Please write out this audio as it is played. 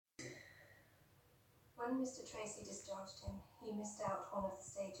When Mr. Tracy discharged him, he missed out one of the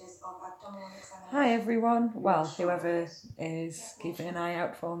stages of abdominal examination. Hi everyone. Well, whoever is keeping an eye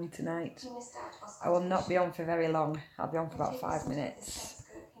out for me tonight. He missed out I will not be on for very long. I'll be on for about 5 minutes.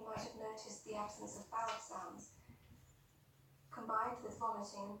 He might have noticed the absence of bowel sounds. Combined with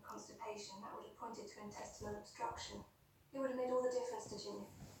vomiting and constipation, that would have pointed to intestinal obstruction. It would have made all the difference to Jimmy.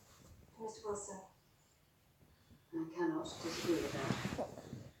 To Mr. Wilson. I cannot disagree with that.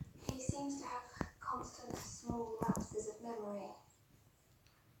 He seems to have constant small lapses of memory.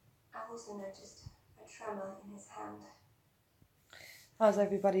 I've also noticed a tremor in his hand. How's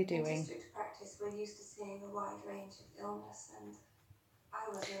everybody doing? In district practice, we're used to seeing a wide range of illness, and I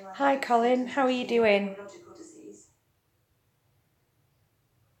was reminded. Hi Colin, how are you doing? Neurological disease,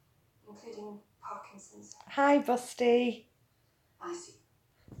 including Parkinson's. Hi Busty. I see.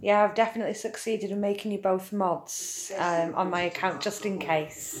 Yeah, I've definitely succeeded in making you both mods on my account just in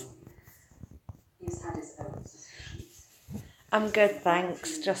case. He's had his own suspicions. I'm good,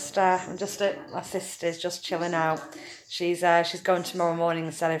 thanks. I'm just at my sister's, just chilling out. She's going tomorrow morning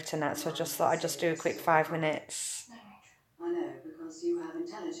instead of tonight, so I just thought I'd just do a quick 5 minutes. I know, because you have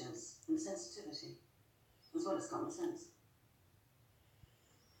intelligence and sensitivity, as well as common sense.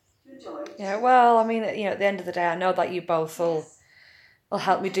 Do you enjoy it? Yeah, well, I mean, at the end of the day, I know that you both will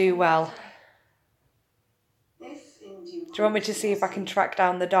help me do well. If in due Do you want me to see if I can track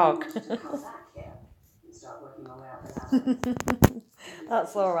down the dog?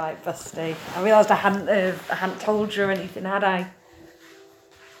 That's all right, Busty. I realised I hadn't told you or anything, had I?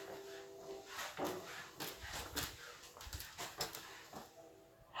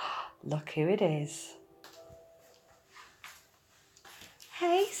 Look who it is.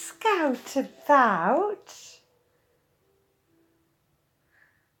 Hey, Scout about.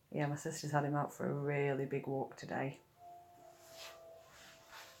 Yeah, my sister's had him out for a really big walk today.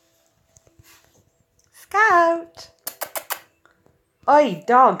 Scout! Oi,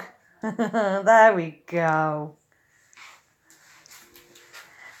 dog! There we go.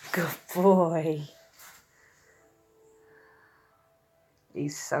 Good boy.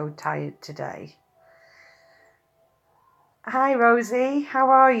 He's so tired today. Hi, Rosie. How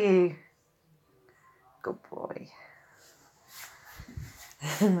are you? Good boy.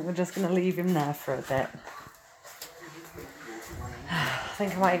 We're just going to leave him there for a bit. I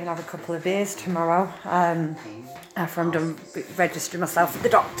think I might even have a couple of beers tomorrow after I'm done registering myself at the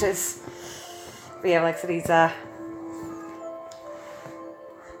doctor's. But yeah, like I said,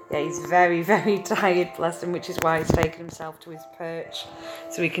 he's very, very tired, bless him, which is why he's taken himself to his perch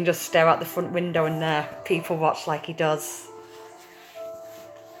so he can just stare out the front window and people watch like he does.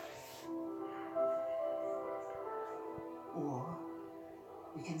 Or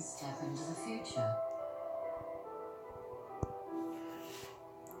we can step into the future.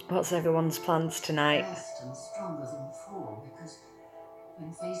 What's everyone's plans tonight? Best and stronger than before, because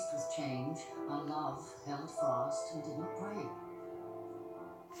when faced with change, our love held fast and did not break.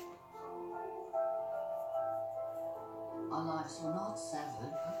 Our lives were not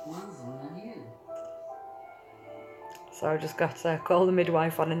severed, but woven anew. So I just got to call the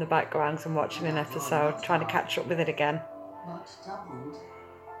midwife on in the background because I'm watching an episode, trying to catch up with it again. But doubled.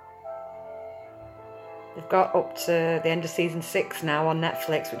 They've got up to the end of season 6 now on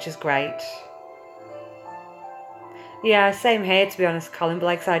Netflix, which is great. Yeah, same here to be honest, Colin. But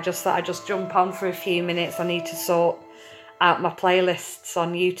like I said, I just thought I'd just jump on for a few minutes. I need to sort out my playlists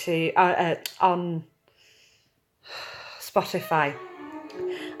on YouTube, on Spotify.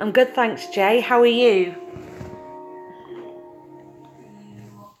 I'm good, thanks, Jay. How are you?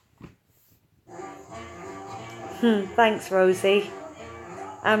 Thanks, Rosie.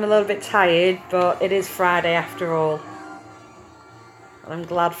 I'm a little bit tired, but it is Friday after all. And I'm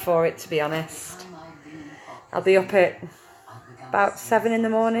glad for it, to be honest. I'll be up at about 7 in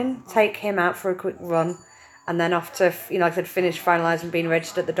the morning, take him out for a quick run, and then off to, like I said, finish finalising being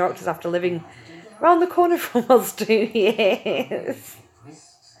registered at the doctor's after living round the corner from us 2 years.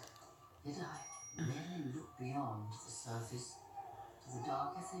 Did I really look beyond the surface to the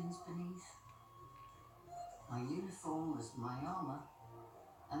darker things beneath? My uniform was my armour,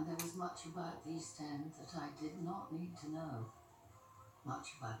 and there was much about the East End that I did not need to know. Much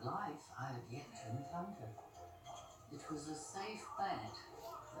about life I had yet to encounter. It was a safe bet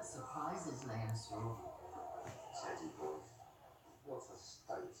that surprises lay in store. Teddy boy, what a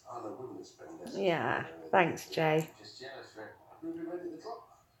state. I wouldn't have spent this. Yeah, thanks, Jay. Just jealous, Rick. We'll be ready to drop.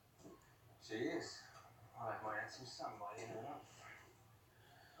 She is. I might have some sunlight in her.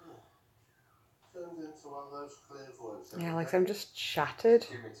 Turned into one of those clairvoyants. Yeah, like I'm just shattered.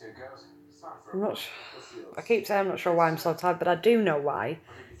 Give me 2 girls. I keep saying I'm not sure why I'm so tired, but I do know why.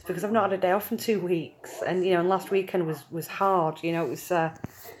 It's because I've not had a day off in 2 weeks, and and last weekend was hard. It was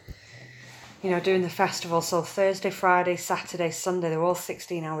doing the festival. So Thursday, Friday, Saturday, Sunday, they were all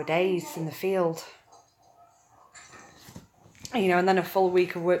 16-hour days in the field. And then a full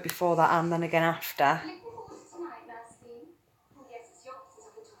week of work before that, and then again after. Looking forward to tonight, Nursey. Oh, yes, it's your opposite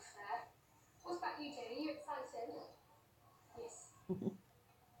of a little affair. What about you, Jane? Are you excited? Yes.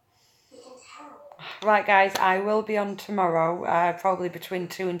 Looking terrible. Right, guys, I will be on tomorrow, probably between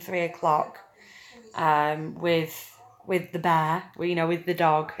 2 and 3 o'clock, with the bear, with the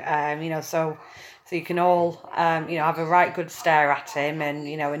dog, so you can all, have a right good stare at him,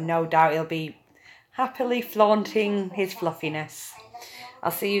 and no doubt he'll be happily flaunting his fluffiness.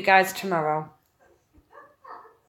 I'll see you guys tomorrow.